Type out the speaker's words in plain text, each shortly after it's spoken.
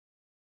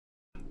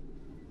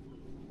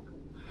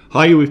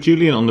Hi, you're with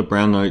Julian on the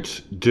Brown Notes,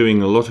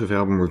 doing a lot of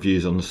album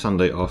reviews on the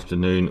Sunday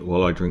afternoon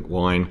while I drink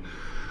wine,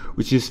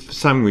 which is for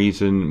some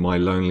reason my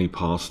lonely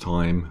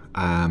pastime.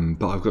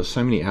 But I've got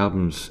so many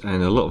albums,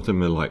 and a lot of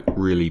them are like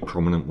really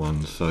prominent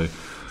ones. So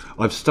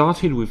I've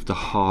started with the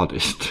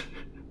hardest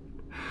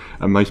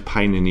and most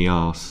pain in the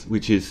arse,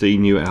 which is the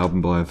new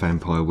album by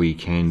Vampire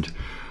Weekend.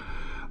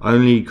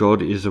 Only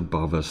God is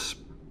above us.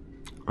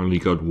 Only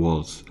God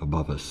was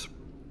above us.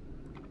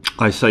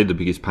 I say the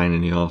biggest pain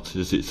in the arse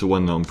is it's the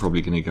one that I'm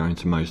probably going to go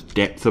into most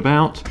depth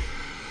about.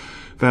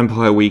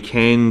 Vampire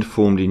Weekend,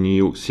 formed in New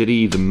York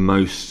City, the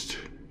most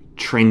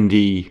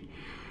trendy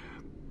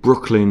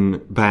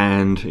Brooklyn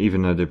band,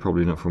 even though they're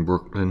probably not from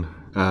Brooklyn,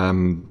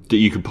 that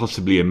you could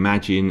possibly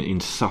imagine,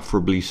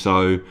 insufferably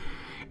so.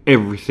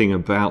 Everything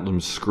about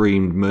them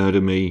screamed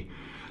murder me.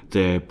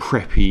 Their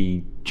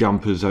preppy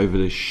jumpers over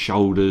their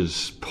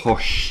shoulders,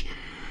 posh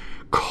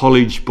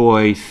college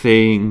boy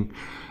thing.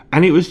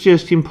 And it was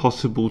just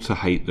impossible to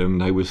hate them.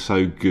 They were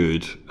so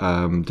good.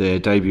 Their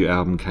debut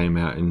album came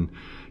out in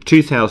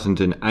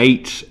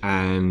 2008,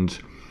 and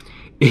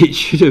it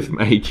should have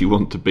made you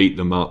want to beat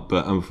them up,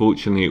 but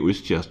unfortunately it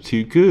was just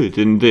too good.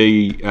 And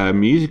the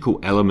musical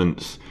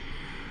elements,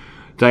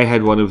 they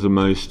had one of the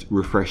most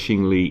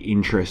refreshingly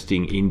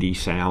interesting indie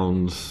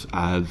sounds.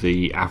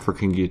 The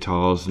African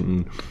guitars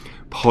and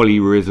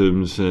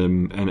polyrhythms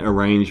and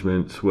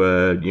arrangements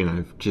were,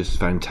 just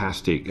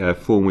fantastic.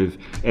 Formed with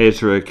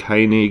Ezra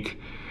Koenig,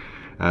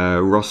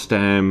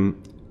 Rostam,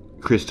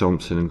 Chris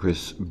Thompson and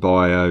Chris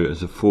Bio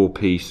as a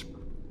four-piece.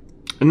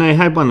 And they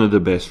had one of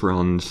the best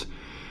runs,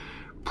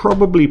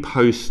 probably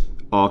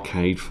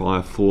post-Arcade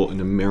Fire, for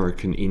an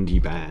American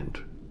indie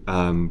band.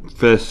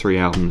 First three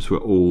albums were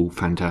all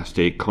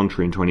fantastic.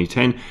 Contra in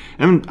 2010,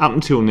 and up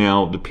until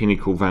now, the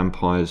pinnacle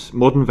Vampires.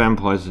 Modern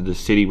Vampires of the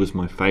City was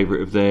my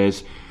favourite of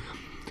theirs.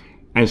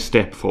 And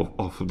Step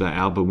off of that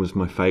album was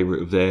my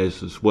favourite of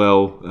theirs as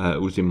well.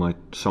 It was in my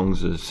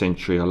Songs of the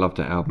Century. I love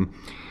that album.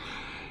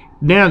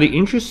 Now, the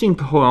interesting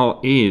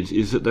part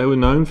is that they were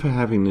known for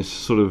having this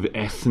sort of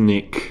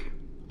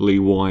ethnically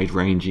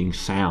wide-ranging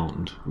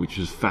sound, which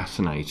was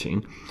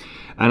fascinating.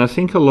 And I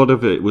think a lot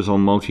of it was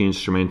on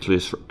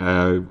multi-instrumentalist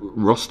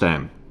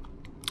Rostam.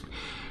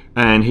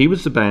 And he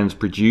was the band's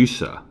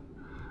producer,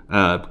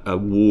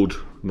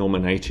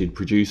 award-nominated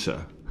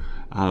producer.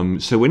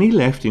 So when he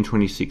left in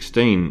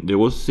 2016, there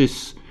was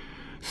this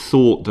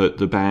thought that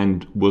the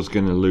band was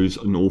going to lose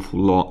an awful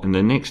lot, and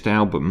their next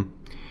album,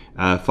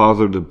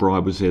 Father of the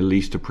Bride, was their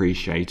least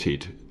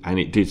appreciated, and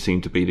it did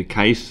seem to be the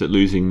case, that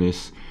losing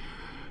this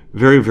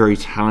very, very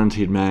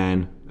talented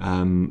man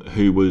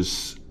who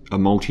was a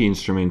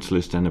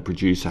multi-instrumentalist and a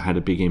producer had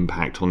a big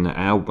impact on the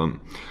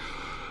album.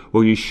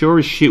 Well, you sure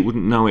as shit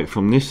wouldn't know it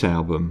from this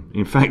album.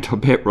 In fact, I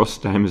bet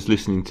Rostam is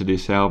listening to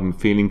this album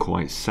feeling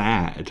quite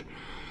sad,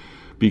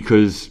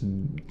 because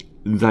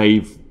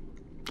they've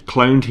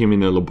cloned him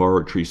in a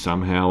laboratory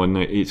somehow, and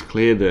it's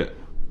clear that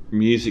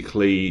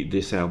musically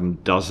this album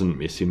doesn't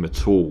miss him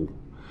at all.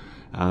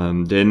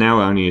 They're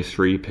now only a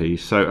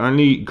three-piece, so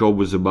Only God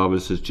Was Above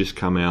Us has just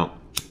come out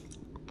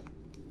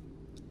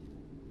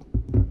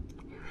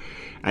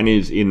and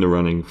is in the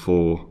running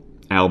for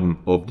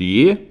Album of the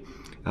Year.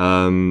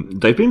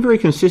 They've been very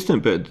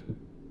consistent, but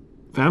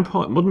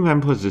Modern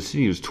Vampires of the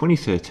City was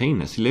 2013,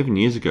 that's 11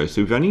 years ago, so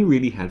we've only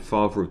really had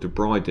Father of the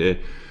Bride, their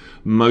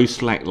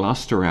most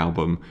lackluster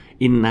album,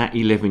 in that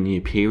 11-year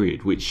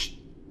period, which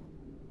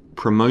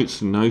promotes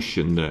the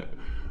notion that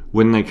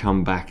when they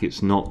come back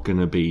it's not going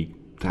to be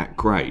that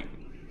great.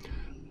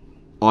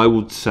 I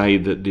would say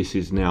that this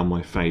is now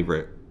my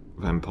favourite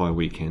Vampire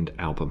Weekend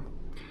album.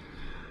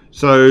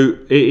 So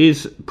it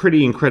is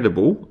pretty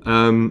incredible.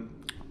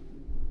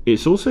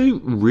 It's also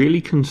really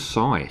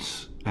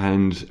concise,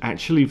 and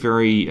actually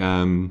very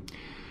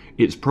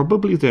it's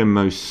probably their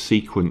most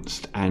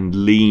sequenced and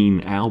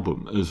lean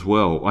album as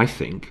well, I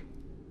think.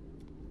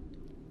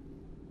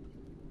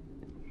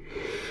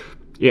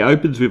 It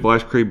opens with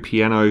Ice Cream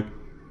Piano,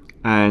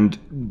 and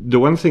the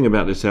one thing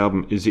about this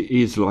album is it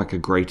is like a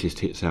greatest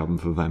hits album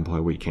for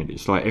Vampire Weekend.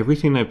 It's like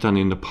everything they've done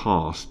in the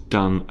past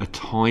done a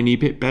tiny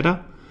bit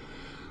better.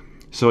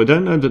 So I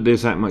don't know that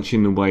there's that much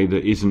in the way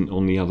that isn't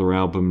on the other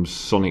albums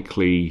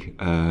sonically,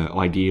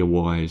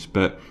 idea-wise,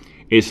 but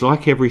it's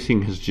like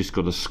everything has just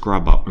got a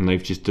scrub up, and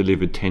they've just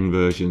delivered 10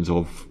 versions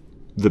of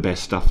the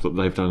best stuff that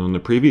they've done on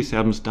the previous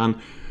albums,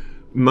 done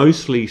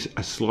mostly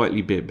a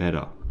slightly bit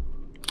better.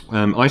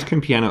 Ice Cream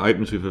Piano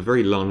opens with a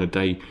very Lana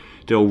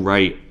Del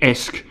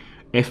Rey-esque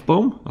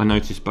F-bomb. I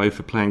noticed both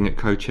are playing at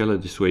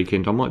Coachella this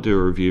weekend. I might do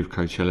a review of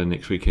Coachella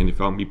next weekend if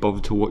I can't be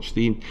bothered to watch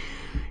the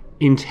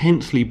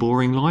intensely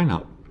boring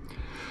lineup.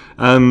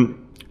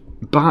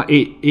 But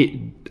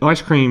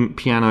Ice Cream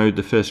Piano,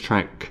 the first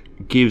track,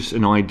 gives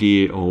an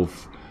idea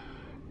of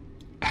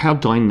how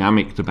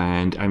dynamic the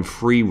band and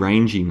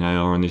free-ranging they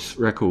are on this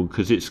record,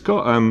 because it's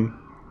got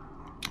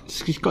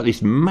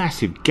this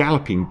massive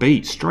galloping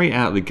beat straight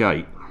out of the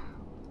gate.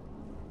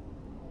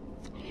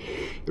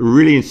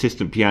 Really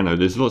insistent piano.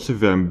 There's lots of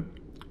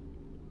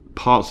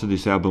parts of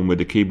this album where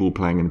the keyboard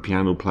playing and the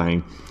piano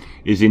playing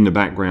is in the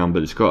background,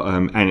 but it's got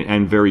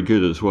and very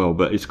good as well,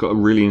 but it's got a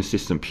really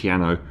insistent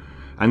piano,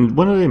 and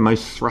one of their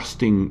most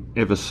thrusting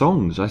ever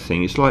songs, I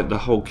think. It's like the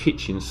whole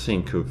kitchen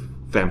sink of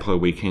Vampire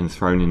Weekend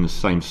thrown in the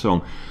same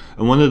song.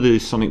 And one of the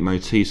sonic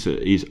motifs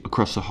that is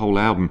across the whole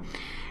album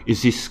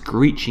is this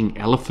screeching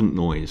elephant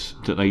noise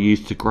that they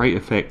use to great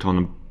effect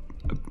on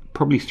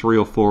probably 3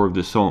 or 4 of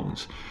the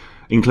songs,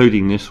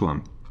 including this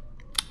one.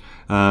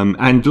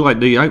 And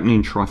like the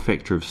opening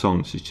trifecta of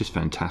songs is just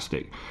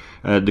fantastic.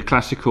 The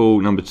classical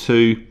number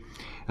 2,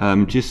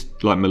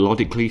 just like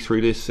melodically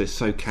through this, they're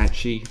so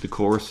catchy. The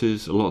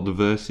choruses, a lot of the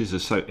verses are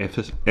so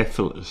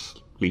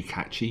effortlessly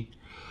catchy.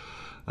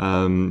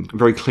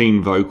 Very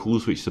clean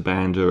vocals, which the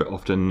band are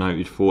often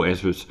noted for.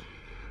 Ezra's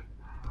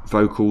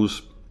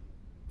vocals.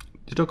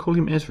 Did I call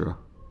him Ezra?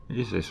 It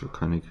is Ezra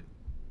Koenig.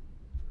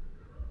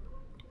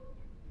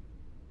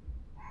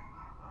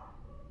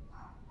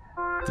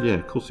 Yeah,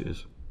 of course it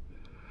is.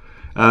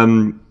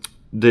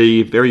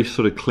 The very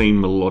sort of clean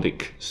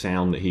melodic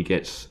sound that he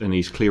gets and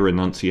his clear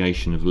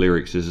enunciation of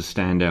lyrics is a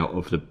standout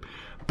of the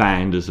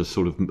band as a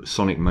sort of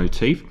sonic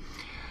motif.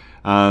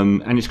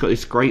 And it's got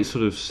this great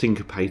sort of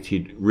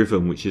syncopated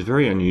rhythm, which is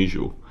very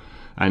unusual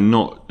and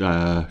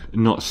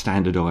not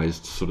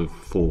standardized sort of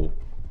for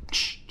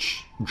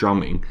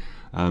drumming.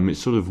 It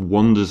sort of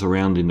wanders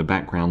around in the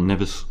background,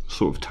 never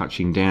sort of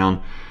touching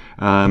down.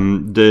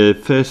 The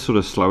first sort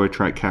of slower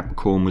track,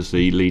 Capricorn, was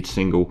the lead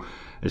single.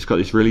 It's got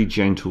this really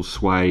gentle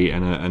sway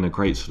and a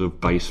great sort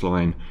of bass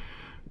line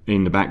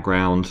in the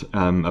background,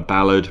 a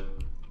ballad.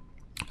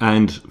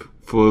 And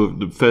for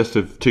the first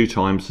of 2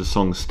 times, the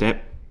song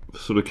Step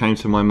sort of came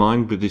to my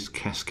mind, with this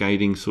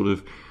cascading sort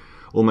of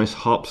almost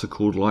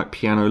harpsichord-like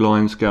piano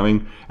lines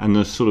going, and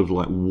the sort of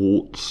like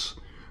waltz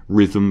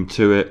rhythm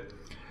to it.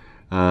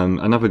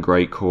 Another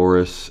great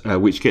chorus,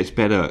 which gets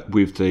better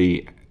with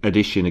the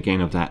addition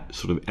again of that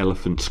sort of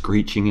elephant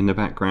screeching in the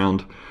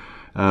background.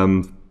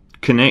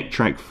 Connect,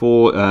 track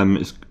 4,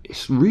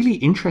 it's really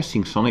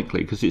interesting sonically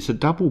because it's a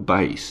double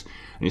bass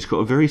and it's got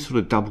a very sort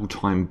of double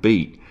time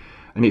beat,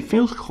 and it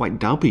feels quite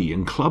dubby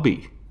and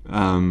clubby.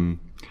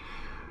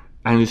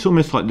 And it's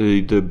almost like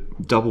the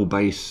double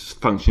bass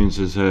functions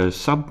as a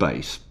sub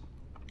bass.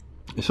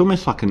 It's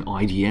almost like an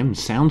IDM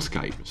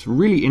soundscape. It's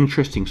really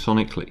interesting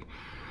sonically,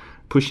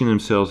 pushing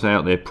themselves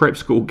out there. Prep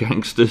school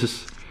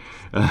gangsters.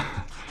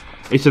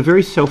 It's a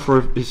very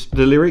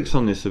the lyrics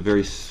on this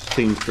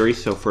seem very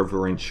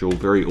self-referential,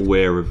 very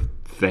aware of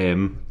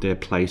them, their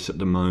place at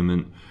the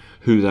moment,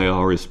 who they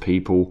are as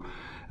people.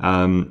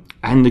 And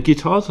the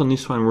guitars on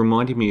this one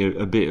reminded me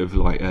a bit of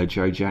like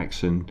Joe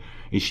Jackson,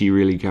 Is She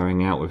Really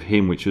Going Out With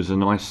Him, which was a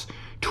nice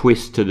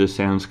twist to the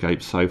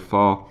soundscape so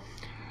far.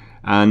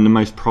 And the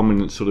most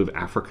prominent sort of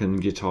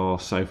African guitar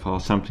so far,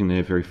 something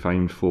they're very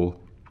famed for.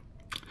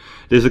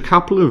 There's a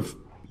couple of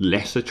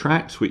lesser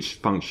tracks which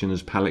function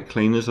as palette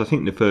cleaners. I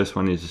think the first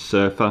one is a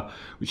Surfer,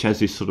 which has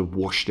this sort of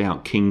washed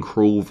out King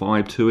Cruel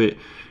vibe to it.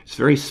 It's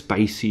very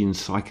spacey and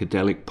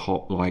psychedelic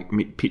pop, like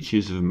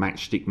pictures of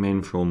Matchstick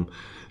Men from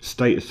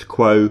Status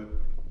Quo,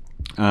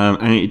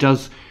 and it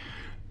does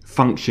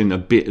function a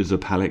bit as a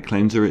palette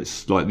cleanser.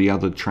 It's like the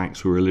other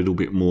tracks were a little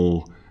bit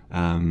more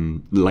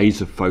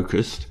laser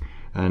focused,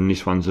 and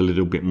this one's a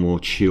little bit more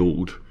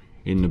chilled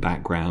in the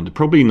background.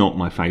 Probably not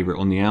my favourite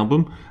on the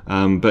album,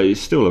 but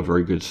it's still a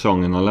very good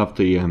song, and I love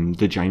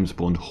the James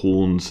Bond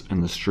horns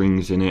and the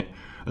strings in it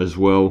as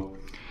well.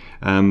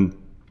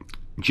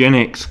 Gen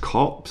X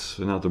Cops,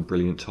 another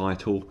brilliant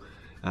title,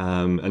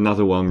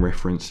 another one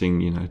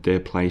referencing, you know, their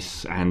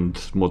place and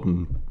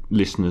modern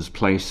listeners'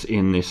 place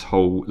in this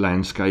whole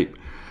landscape.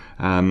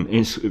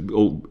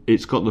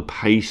 It's got the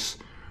pace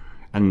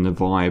and the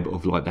vibe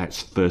of like that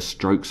first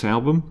Strokes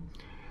album.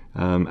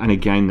 And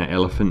again, the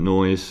elephant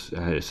noise,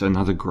 it's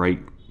another great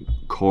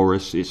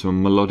chorus. It's a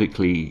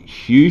melodically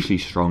hugely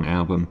strong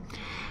album.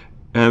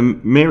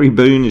 Mary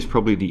Boone is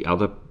probably the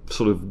other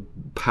sort of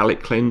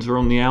palette cleanser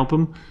on the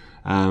album,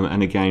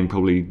 and again,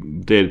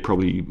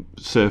 probably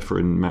Surfer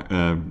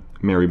and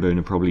Mary Boone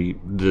are probably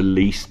the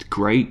least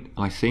great,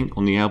 I think,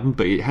 on the album,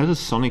 but it has a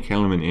sonic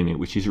element in it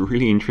which is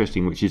really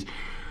interesting, which is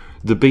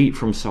the beat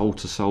from Soul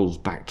to Soul's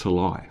Back to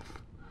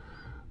Life,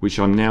 which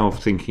I'm now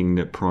thinking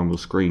that Primal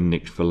Scream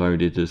nicked for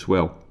Loaded as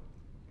well.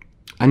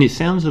 And it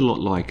sounds a lot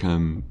like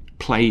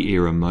Play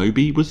era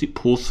Moby. Was it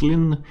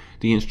Porcelain,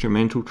 the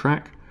instrumental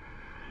track?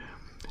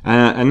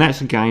 And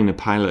that's again a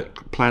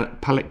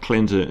palette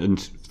cleanser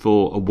and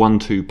for a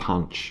 1-2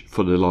 punch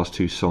for the last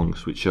 2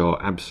 songs, which are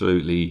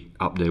absolutely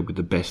up there with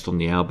the best on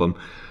the album.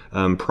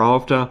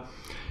 Pravda,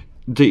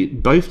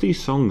 both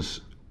these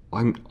songs,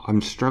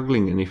 I'm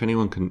struggling, and if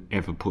anyone can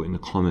ever put in the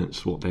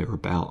comments what they're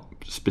about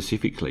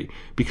specifically,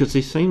 because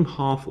they seem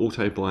half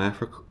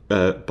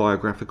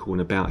autobiographical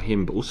and about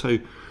him, but also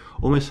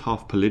almost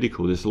half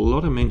political. There's a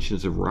lot of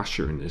mentions of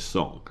Russia in this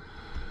song,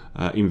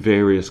 in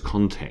various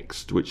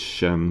contexts,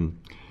 which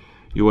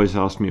you always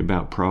ask me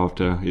about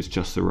Pravda. It's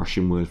just the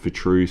Russian word for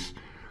truth.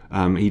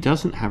 He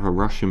doesn't have a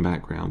Russian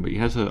background, but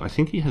I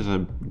think he has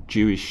a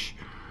Jewish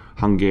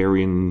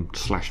Hungarian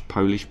 /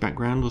 Polish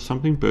background or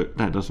something, but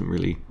that doesn't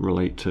really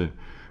relate to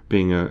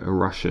being a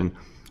Russian.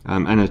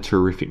 And a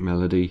terrific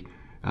melody.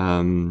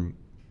 And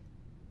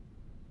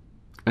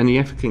the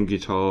African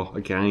guitar,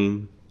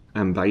 again,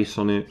 and bass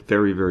on it,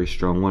 very, very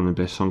strong. One of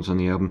the best songs on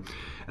the album.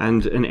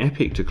 And an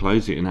epic to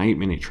close it, an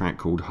 8-minute track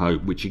called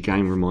Hope, which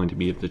again reminded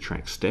me of the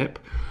track Step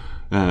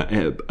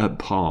at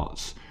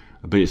parts.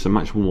 But it's a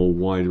much more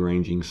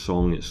wide-ranging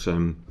song. It's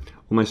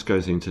almost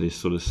goes into this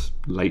sort of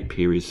late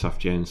period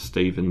Sufjan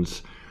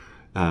Stevens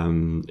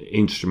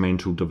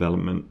instrumental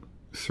development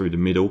through the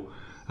middle.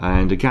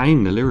 And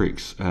again, the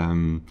lyrics,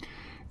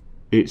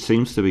 it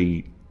seems to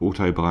be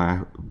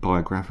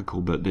autobiographical,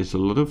 but there's a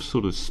lot of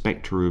sort of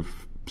spectre of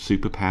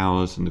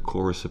superpowers, and the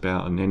chorus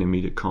about an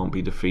enemy that can't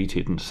be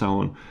defeated and so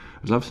on.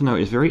 I'd love to know.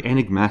 It's very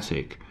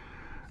enigmatic.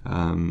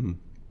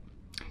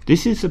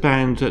 This is a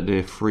band at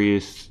their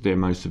freest, their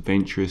most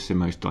adventurous, their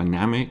most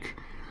dynamic,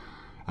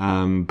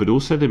 but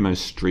also their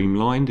most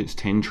streamlined. It's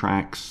 10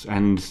 tracks,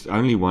 and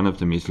only one of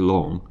them is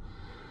long.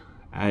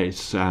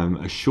 It's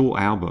a short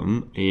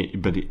album,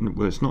 but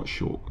it's not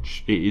short.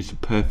 It is a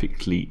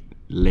perfectly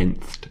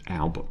lengthed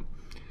album,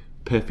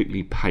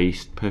 perfectly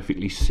paced,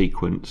 perfectly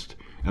sequenced,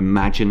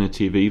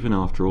 imaginative, even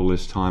after all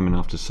this time and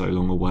after so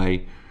long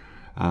away.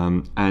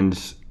 And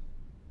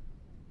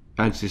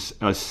as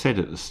I said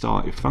at the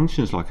start, it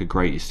functions like a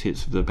greatest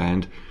hits of the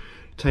band,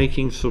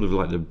 taking sort of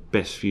like the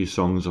best few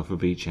songs off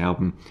of each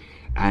album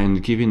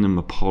and giving them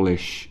a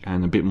polish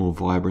and a bit more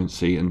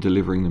vibrancy and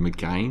delivering them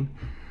again.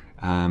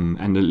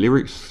 And the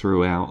lyrics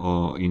throughout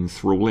are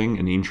enthralling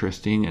and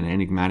interesting and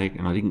enigmatic,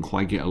 and I didn't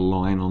quite get a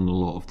line on a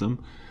lot of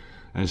them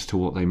as to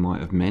what they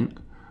might have meant.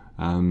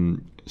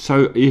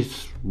 So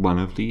it's one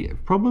of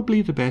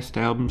probably the best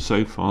albums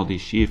so far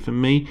this year for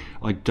me.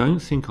 I don't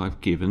think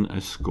I've given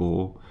a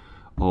score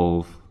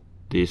of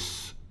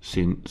this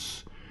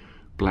since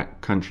Black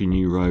Country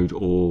New Road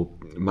or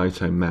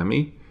Moto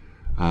Mami.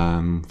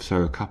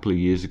 So a couple of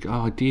years ago,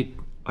 I did.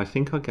 I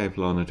think I gave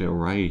Lana Del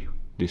Rey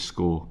this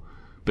score,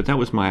 but that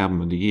was my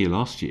album of the year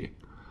last year.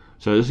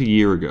 So it was a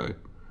year ago.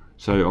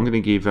 So I'm going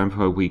to give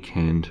Vampire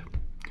Weekend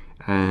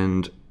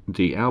and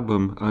the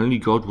album Only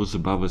God Was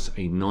Above Us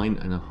a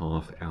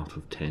 9.5 out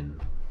of 10.